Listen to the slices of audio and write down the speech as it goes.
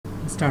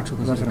स्टार्ट شو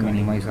دا سره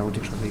مینیمایز او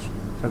ټیک شو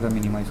دا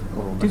مینیمایز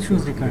او ټیک شو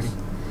ریکارډینګ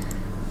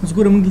اوس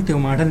ګورم موږ دلته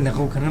ماډل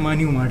دغه کنه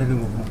مانیو ماډل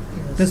وو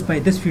 10 by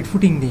 10 فیټ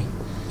فوټینګ دی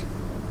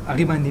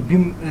هغه باندې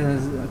بیم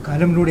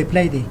کالم لوډ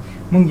اپلای دی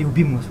موږ یو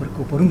بیم وس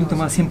ورکو پروندو ته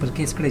ما سیمپل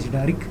کیس کړی چې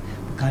ډایرکټ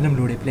کالم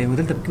لوډ اپلای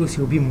ودلته کې اوس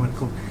یو بیم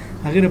ورکو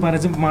هغه لپاره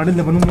چې ماډل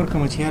د بنوم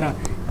ورکوم چې یاره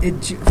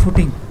edge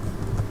footing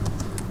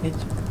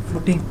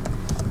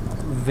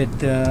with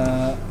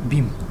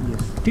beam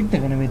ټیک ده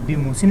کنه with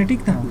beam اوس نه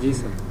ټیک ده جی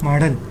سر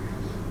ماډل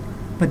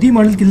په دې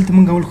ماډل کې دلته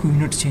موږ اول خو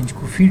یونټ چینج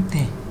کو فیټ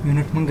ته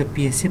یونټ موږ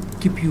پی اس اف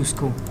کیپ یوز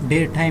کو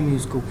ډیر ټایم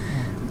یوز کو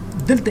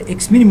دلته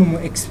ایکس مینیمم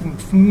ایکس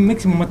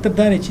میکسیمم مطلب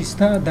دا چې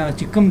ستا دا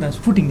چې کم دا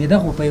فوټینګ دی دا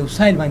خو په یو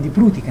سایل باندې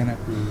پروت دی کنه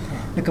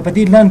لکه په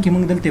دې لان کې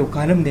موږ دلته یو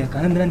کالم دی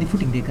کالم باندې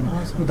فوټینګ دی کنه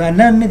نو دا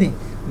لان نه دی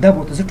دا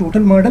به ته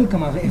ټوټل ماډل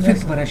کوم هغه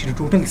افیکټ براشي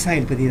ټوټل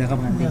سایل په دې دغه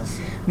باندې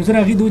نو زه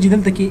هغه دوی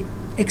دلته کې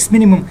ایکس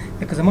مینیمم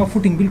لکه زما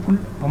فوټینګ بالکل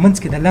په منځ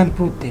کې د لان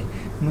پروت دی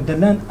نو د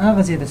لان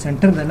هغه ځای د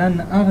سنټر د لان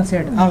هغه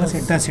سایډ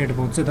دا سایډ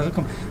به زه دغه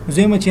کوم نو زه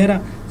یم چېرې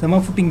زما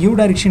فوټینګ یو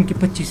ډایرکشن کې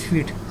 25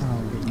 فیټ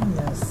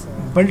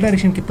بل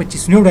ډایرکشن کې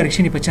 25 نو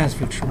ډایرکشن کې 50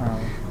 فیټ شو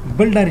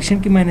بل ډایرکشن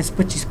کې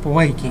 -25 په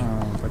وای کې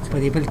په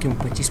دې بل کې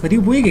 25 په دې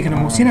وایي کنه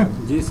موسینا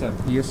جی سر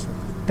یس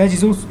دا چې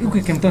اوس یو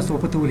کې کم تاسو په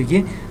پته ولګي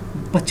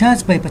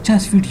 50 by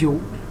 50 فیټ یو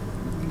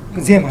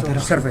زما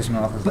طرف سرفیس نو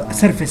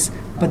سرفیس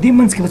په دې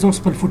منځ کې وځو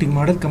خپل فوټینګ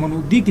ماډل کوم نو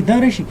دې کې دا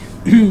راشي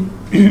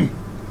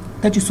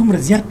دا چې څومره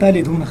زیات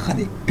تاله دونه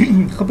خده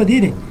خپه دی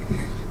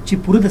چې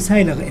پوره د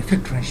سایل هغه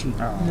افیکټ راشي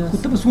خو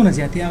ته به څونه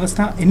زیاتې هغه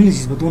ستا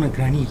انالیسیس به دونه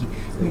ګرانېږي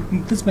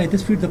 10 by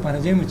 10 فیټ دپاره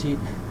ځای چې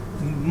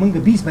موږ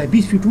 20 by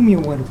 20 فیټ هم یې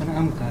ووایو که نه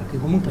هم کار کوي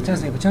خو موږ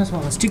 50 by 50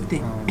 هغه سټیک دی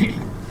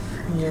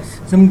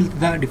زموږ دلته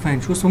دا ډیفاین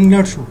شو اوس موږ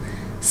لاړ شو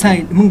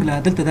سایل موږ لا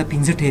دلته دا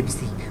 15 ټیپس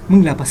دي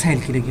موږ لا په سایل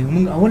کې لګیږو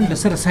موږ اول له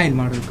سره سایل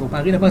ماډل کوو په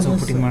هغې نه پاسه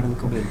فوټینګ ماډل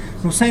کوو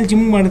نو سایل چې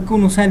موږ ماډل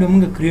کوو نو سایل به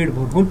موږ کریټ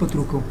بورهول په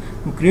ترو کوو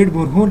نو کریټ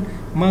بورهول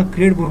ما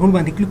کریټ بورهول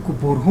باندې کلیک کو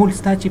بورهول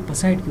ستا چې په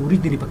سایډ کې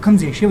اوریجنلی په کوم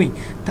ځای شوی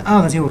ته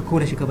هغه ځای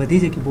ورکولی شي که په دې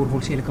ځای کې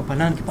بورهول شي لکه په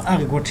لان کې په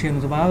هغې ګوټ شي نو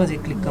زه به هغه ځای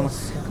کلیک کوم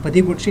که په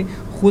دې ګوټ شي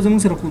خو زموږ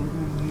سره خو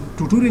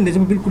ټوټوریل دی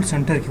زه به بالکل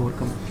سنټر کې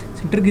ورکوم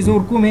سنټر کې زه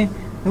ورکوم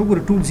دا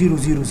وګوره ټول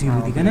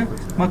 000 دي که نه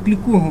ما کلیک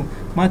کوو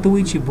ما ته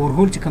وایي چې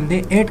بورهول چې کوم دی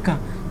ایډ کا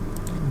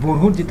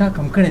بورهول چې تا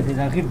کم کړی دی د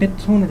هغې ډیپت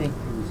څونه دی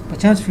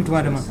 50 فیټ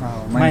والا ما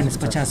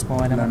 -50 په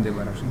والا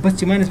بس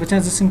چې -50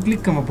 زه څنګه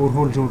کلیک کوم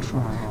بورهول جوړ شو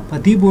په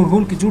دې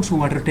بورهول کې جوړ شو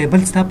واټر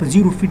ټیبل ستا په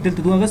 0 فیټ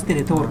دلته دوه اغوستی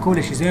دی ته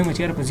ورکولی شي زه وایم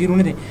چې یاره په 0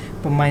 نه دی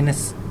په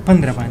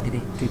 -15 باندې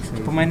دی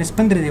په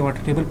 -15 دی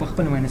واټر ټیبل په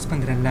خپل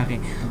 -15 لاغې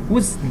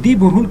اوس دې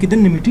بورهول کې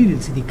دننه میټیریل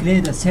څه دي کلی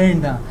ده سینډ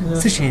ده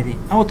څه شی دی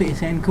او ته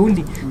اساین کول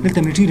دي دلته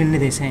میټیریل نه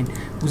دی اساین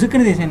ځکه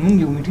نه دی اساین موږ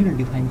یو میټیریل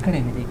ډیفاین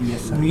کړی نه دی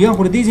نو یا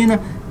خو دې ځای نه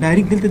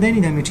ډایرکټ دلته دی نه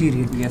دا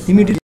میټیریل دې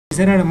میټیریل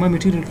زه راړم ما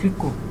میټیریل کلیک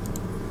کوم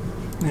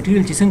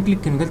میټیریل چې څنګه کلیک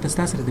کړو دلته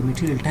ستاسو سره د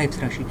میټیریل ټایپس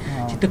راشي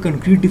چې ته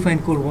کنکریټ ډیفاین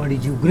کول غواړي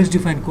جیوګرس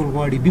ډیفاین کول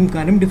غواړي بیم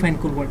کالم ډیفاین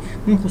کول غواړي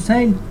موږ خو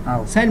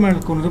سایل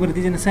ماډل کوو نو زه به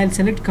دې ځای نه سایل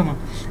سلیکټ کړم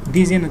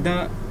دې ځای نه دا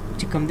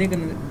چې کوم دی که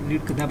نه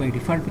ډیلیټ کړه دا به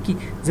ډیفالټ پکې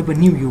زه به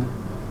نیو یو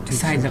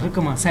سایل دغه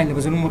کوم سایل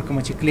به زه نوم ورکوم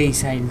چې کلی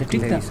سایل ده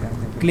ټیک ده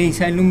کلی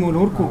سایل نوم مې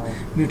ورکړو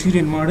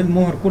میټیریل ماډل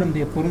مهر کړم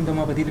دی پرون د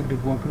ما به دې لږ ډېر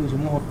کړو چې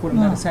مهر کړم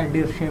دا سایل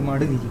ډېر ښه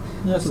ماډل دي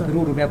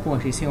ضرور بیا پوه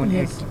شئ 7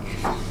 8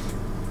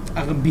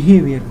 هغه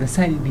بیهیویر د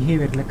سایل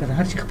بیهیویر لکه د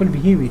هر شي خپل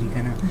بیهیویر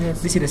که نه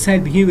داسې د سایل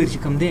بیهیویر چې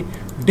کوم دی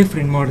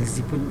ډفرنټ ماډلز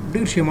دي په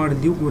ډېر شی ماډل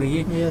دی وګورئ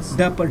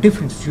دا په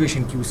ډفرنټ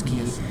سچویشن کې یوز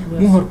کېږي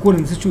مهر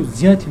کولم څه چې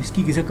زیات یوز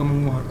کېږي ځکه موږ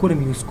مهر کولم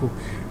یوز کوو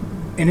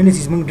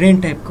انالیسیس موږ ډرین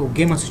ټایپ کوو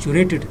ګیم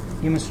اسچوریټډ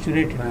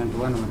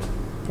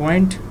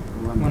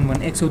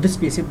 .11 x او د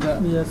سپیسیف د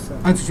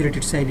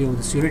انسچوریټډ سایل یو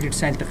د سچوریټډ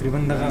سایل تقریبا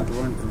دغه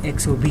x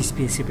او b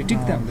سپیسیف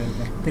ټیک ده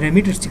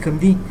پیرامیټرز چې کوم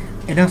دي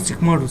الاستیک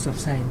ماډلز اف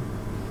سایل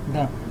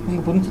دا موږ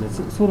پرون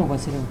څو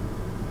راوباسلو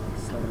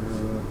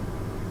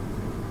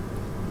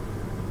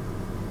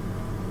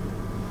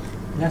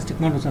الاستیک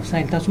ماډلز اف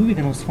سایل تاسو ووایئ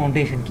که نه اوس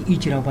فاونډیشن کې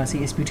ایچ راوباسئ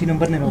اس پی ټي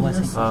نمبر نه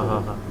راوباسئ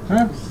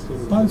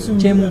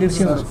چې موږ ډېر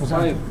څه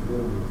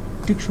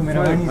ټیک شو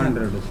مهرباني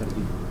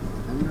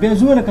بیا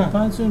زو لکه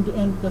 500 into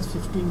n plus 15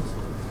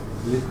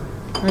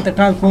 ته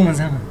ټال کوم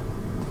زه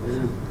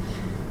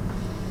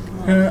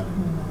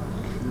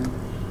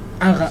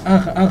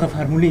هغه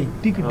فارمولې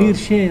ټیک ډېر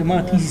شی ما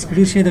تیسیس کې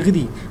ډېر شی دغه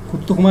دي خو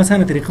ته خو ما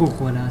اسانه طریقه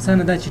وښوله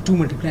اسانه دا چې 2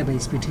 ملټیپلای بای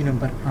اس پی ټي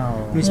نمبر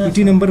نو اس پی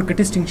ټي نمبر که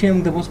ټیسټینګ شی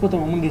موږ د اوس پته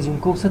موږ یې زوم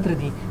کوو 17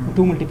 دي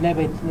 2 ملټیپلای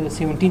بای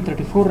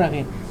 1734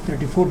 راغی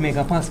 34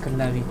 میگا پاسکل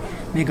راغی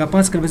میگا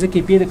پاسکل به زه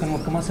کې پی د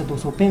کنورټ کوم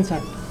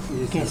 265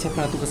 کیسه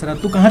پراتو که سره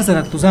تو که هر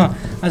سره تو ځه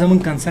ازمون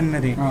کنسرن نه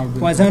دی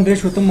خو ازان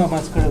ریشو ته ما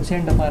باس کړو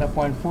سینډ لپاره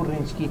 0.4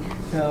 رینج کې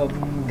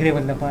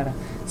ګریول لپاره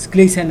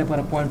سکلی سایل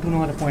لپاره 0.2 نه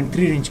والا 0.3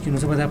 رینج کې نو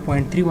زه به دا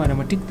 0.3 والا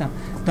ما ټیک ده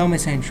دا مې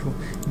ساين شو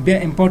بیا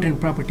امپورټنټ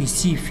پراپرټي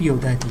سی فی او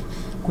دا دي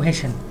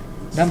کوهیشن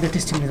دا د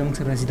ټیسټینګ زموږ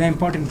سره راځي دا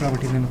امپورټنټ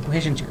پراپرټي نه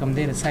کوهیشن چې کوم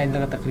دی سایل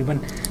دغه تقریبا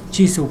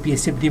 600 پی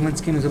اس اف دی منځ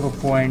کې نو زه به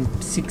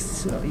 0.6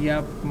 یا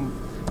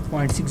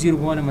 0.60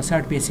 والا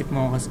مساټ په سیټ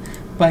ما وغس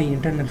پای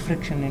انټرنل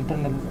فریکشن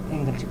انټرنل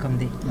انګل چې کم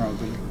دی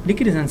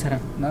لیکي ځان سره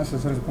نه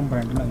سره کوم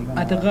پوینټ نه لګا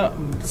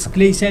اته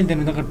سکلی سایل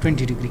د نو 20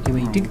 ډیګري کې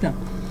وای ټیک ده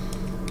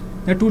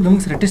دا ټول موږ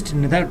سره ټیسټ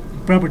نه دا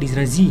پراپرټیز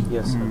راځي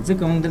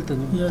ځکه موږ دلته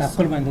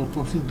خپل باندې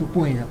ورته د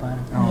پوهې لپاره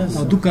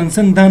او د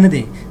کنسن دا نه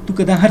دی تو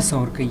کدا هر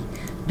څور کوي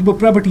د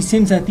پراپرټی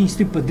سیم ساتي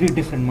ستې په درې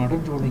ډیفرنٹ ماډل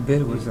جوړي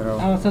بالکل سره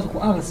هغه تاسو خو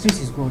هغه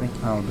سټریسز ګورئ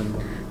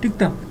بالکل ټیک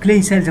ده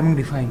کلی سایل زموږ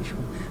ډیفاین شو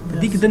په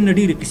دې کې د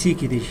نډیره کیسې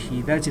کې دي شي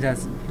دا چې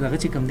دغه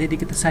چې کم دی د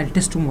کې ته سایل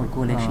ټیسټ هم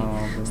ورکولای شي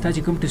ستا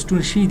چې کوم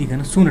ټیسټونه شي دي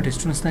کنه سونه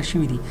ټیسټونه ستا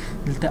شوي دي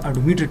دلته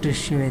اډومیټر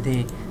ټیسټ شوی دی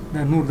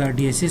دا نور دا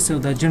ډي اس اس او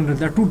دا جنرال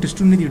دا ټول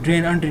ټیسټونه دي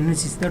ډرین ان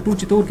ډرینسیس دا ټول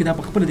چې تور کې دا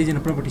په خپل د جن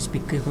پراپرټیز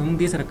پک کوي کوم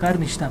دې سره کار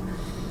نشته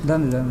دا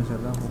نه ان شاء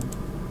الله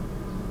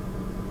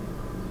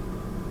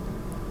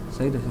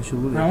صحیح ده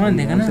شروع روان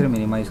دی کنه سره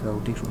مینیمایز کړو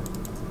ټیک شو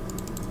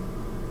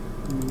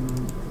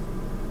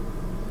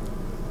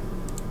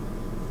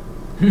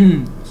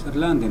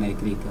سرلاندې نه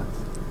کریکا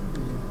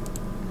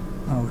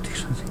او ټیک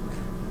شو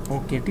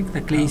اوکې ټیک ده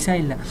کلی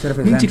سایل صرف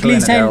چې کلی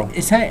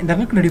سایل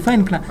دغه کله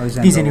ډیفاین کړه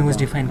design دې ځنه اوس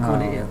کړه. ډیفاین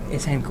کوله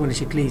اساین کوله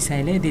چې کلی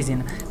سایل دې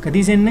ځنه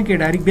کدي ځنه کې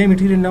ډایرکټ به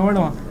میټیریل نه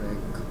وړو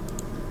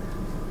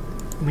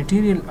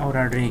میټیریل اور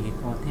اډرېږي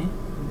کوته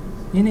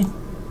یعنی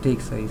ټیک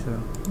صحیح سره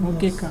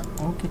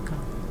اوکې کا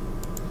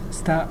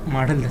ستا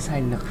ماډل د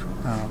سایل لخ شو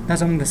دا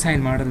زموږ د سایل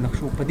ماډل لخ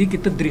شو په دې کې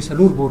ته درې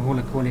څلور بور هول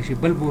کولای شي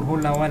بل بور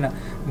هول والا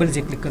بل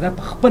ځکه کدا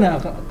په خپل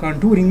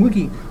کانټورینګ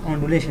وکي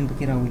اونډولیشن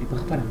پکې راولي په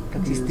خپل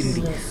پلاکسیس 3D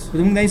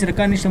زموږ دای سره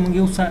کار نشته موږ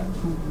یو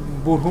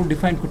بور هول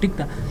ډیفاین کو ټیک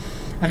دا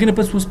هغه نه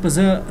پس اوس په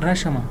ز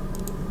راشم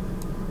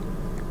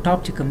ټاپ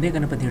چې کوم دی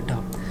کنه په دې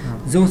ټاپ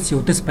زه اوس یو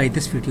 10 by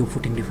 10 فیټ یو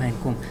فوټینګ ډیفاین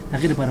کوم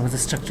هغه لپاره وځه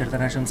سټرکچر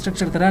ته راشم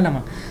سټرکچر ته رالم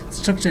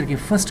سټرکچر کې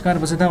فرست کار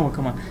وځه دا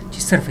وکم چې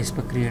سرفیس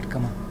په کریټ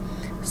کما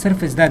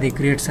سرفیس دا دی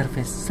کریټ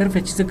سرفیس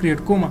چې کریټ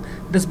کوم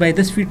 10 by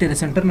 10 فیټ د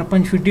سنټر نه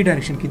 5 فیټ دی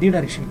ډایرکشن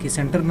کې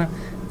سنټر نه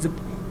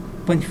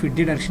 5 فیټ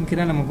دی ډایرکشن کې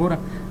رالم ګوره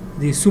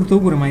د صورت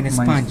وګوره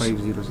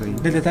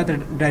 -5 دلته تا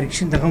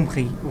ډایرکشن د غم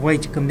خي وای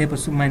چې کوم دی په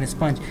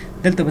 -5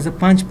 دلته به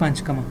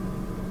 5 کما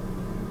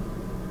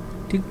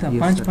ټیک تا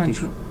 5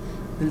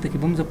 دلته کې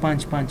بم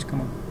 5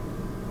 کما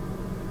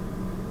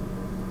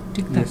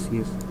ټیک تا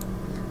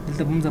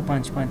دلته بم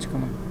 5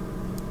 کما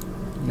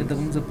دلته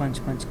بم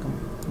 5 کما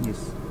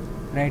یس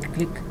رائټ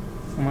کلیک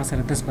ما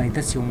سره 10 by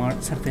 10 یو مار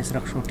سرفیس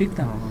رخ شو ټیک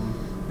تا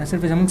دا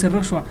سرفیس موږ سره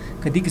رخ شو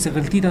کدی کې څه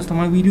غلطی تاسو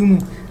ما ویډیو نو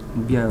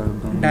بیا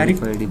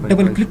ډایرکټ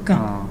ډبل کلیک کا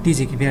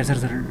دیږي کې بیا زر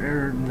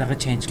دغه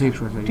چینج ټیک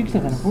څه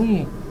کنه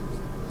وایي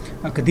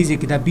اګه دیږي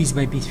کې دا 20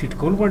 by 20 فیټ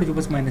کول غواړي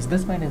بس -10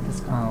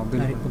 کا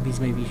ډایرکټ 20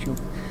 by 20 شو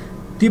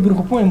تی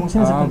برخه په مو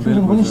سره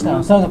کنفیوژن ونشته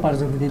تاسو پر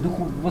ضروري دي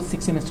دغه بس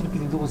 6 سیمستر کې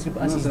دغه صرف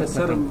اساس ده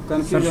سر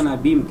کنفیوژن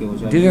بیم کې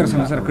وځي ډیر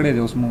سمستر کړی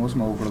دی اوس مو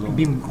وکړو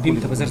بیم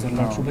ته بازار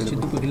لاړ شو بس چې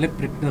دغه لک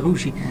پرټ دغه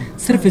شي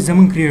صرف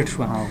زمون کریټ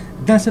شو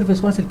دا سرفیس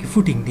واصل کې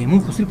فوټینګ دی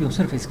موږ صرف یو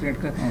سرفیس کریټ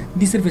کړ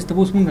دي سرفیس ته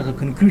اوس موږ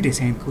کنکریټ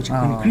اساین کوو چې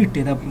کنکریټ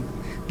دا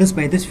 10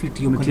 by 10 فیټ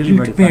یو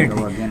کنکریټ پیډ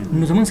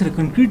نو زمون سره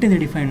کنکریټ نه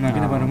ډیفاین نه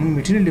کړه بار موږ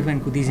میټیریل ډیفاین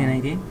کو دي نه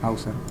دی او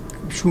سر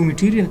شو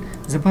میټیریل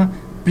زپا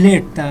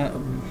پلیټ تا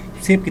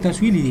سیب کې تاسو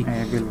ویلې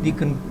دي د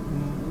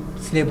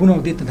سلیبونه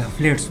او دته د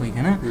فلیټس وای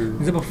کنه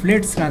زه په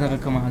فلیټس را دغه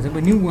کما زه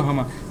به نیو هم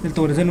دلته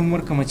ورزن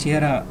عمر کما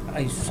چیرې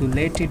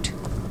آیسولیټډ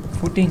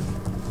فوټینګ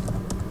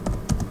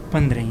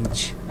 15 انچ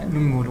نو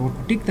مول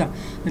ورکو ټیک تا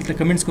دلته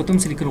کمنټس کو تم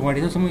سلی کړو غواړي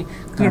تاسو مې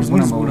کړز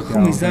ورکو خو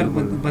مثال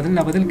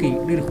بدل کوي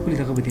ډېر خپل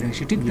دغه بدی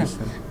راشي ټیک تا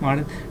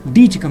ماډل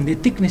ډی چې کم دی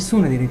تکنس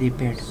سونه دی دی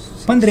پیډ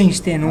 15 انچ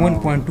ته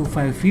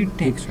 1.25 فیټ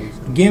ټیک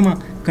ګیما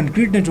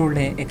کنکریټ نه جوړل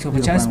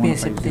 150 پی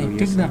ایس ته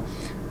ټیک دا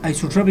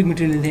isotropic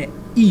material है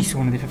E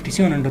सोने दे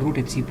 57 under root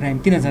FC prime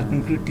 3000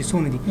 concrete T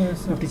सोने दी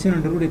 57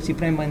 under root FC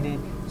prime बांधे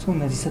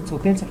सोने दी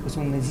 765 का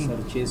सोने दी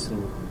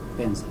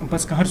 665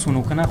 बस का हर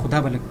सोनो कना खुदा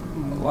बलक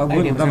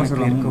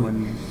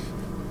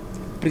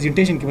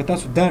presentation کې بتا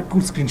سو دا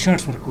ټول سکرین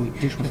شاټس ورکوي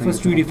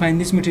first we define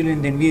this material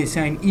and then we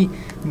assign E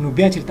نو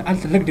بیا چې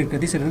الته لګ ډیر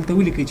کدي سره دلته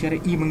ولي کې چې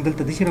E موږ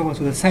دلته د شره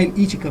واسو د سایل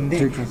E چې کم دی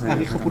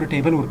هغه خپل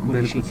ټیبل ورکول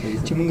شي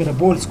چې موږ را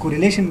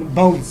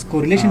بولز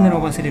کوریلیشن نه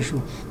راواسل شو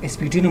اس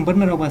پی ټی نمبر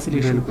نه راواسل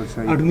شو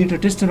اډومیټر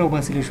ټیسټ نه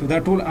راواسل شو دا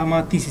ټول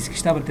اما تیسیس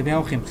کتاب ته بیا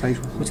وخم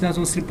خو چې تاسو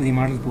صرف په دې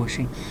ماډل پوه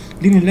شئ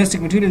لین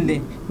الاستیک میټیریل دی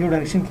یو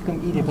ډایرکشن کې کم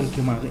E دی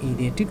بلکې ما E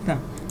دی ټیک تا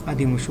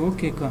ادي مو شو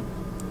اوکې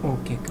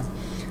کا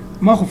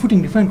ما خو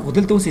فوټینګ ډیفاین کو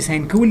دلته اوس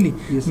ساين کولی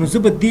نو زه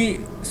به دې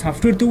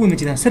سافټویر ته وایم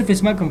چې دا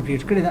سرفیس ما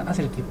کمپلیټ کړی دا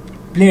اصل کې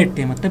پلیټ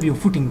دی مطلب یو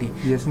فوټینګ دی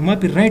ما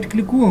په رائټ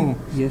کلیک کوم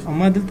او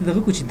ما دلته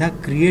دغه کو چې دا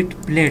کریټ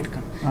پلیټ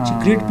کا چې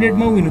کریټ پلیټ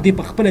ما وینم دې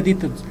په خپل دې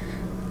ته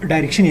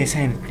ډایرکشن یې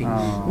ساين کړی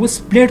اوس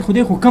پلیټ خو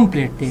دې خو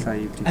کمپلیټ دی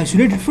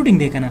آیسولیټډ فوټینګ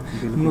دی کنه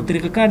نو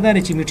طریقه کار دا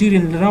چې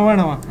میټیریل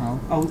راوړم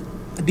او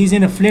دې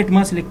ځنه فلیټ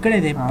ما سلیکټ کړی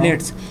دی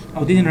پلیټس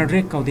او دې نه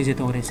ډایرکټ او دې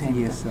ته ورې ساين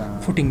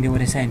فوټینګ دی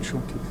ورې ساين شو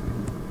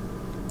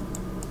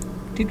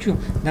ٹھیک شو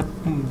دا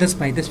 10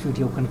 by 10 فیټ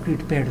یو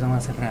کنکریټ پیډ زما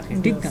سره راغی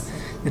ٹھیک ده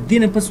د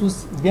دینه پس اوس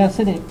بیا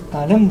څه دی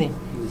کالم دی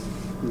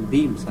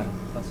بیم سره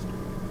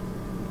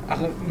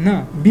نه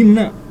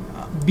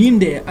بیم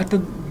دی اته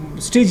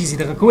سټیجز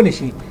دغه کول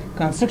شي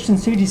کنسټرکشن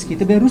سټیجز کې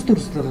ته بیا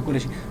وروسته دغه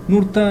کولی شي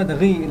نور ته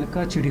دغه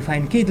لکه چې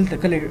ډیفاین کوي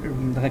دلته کله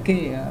دغه کې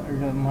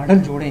ماډل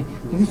جوړوي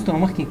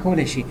وروسته مخکې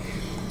کولی شي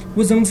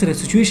اوس زموږ سره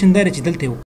سچویشن دا دی چې دلته یو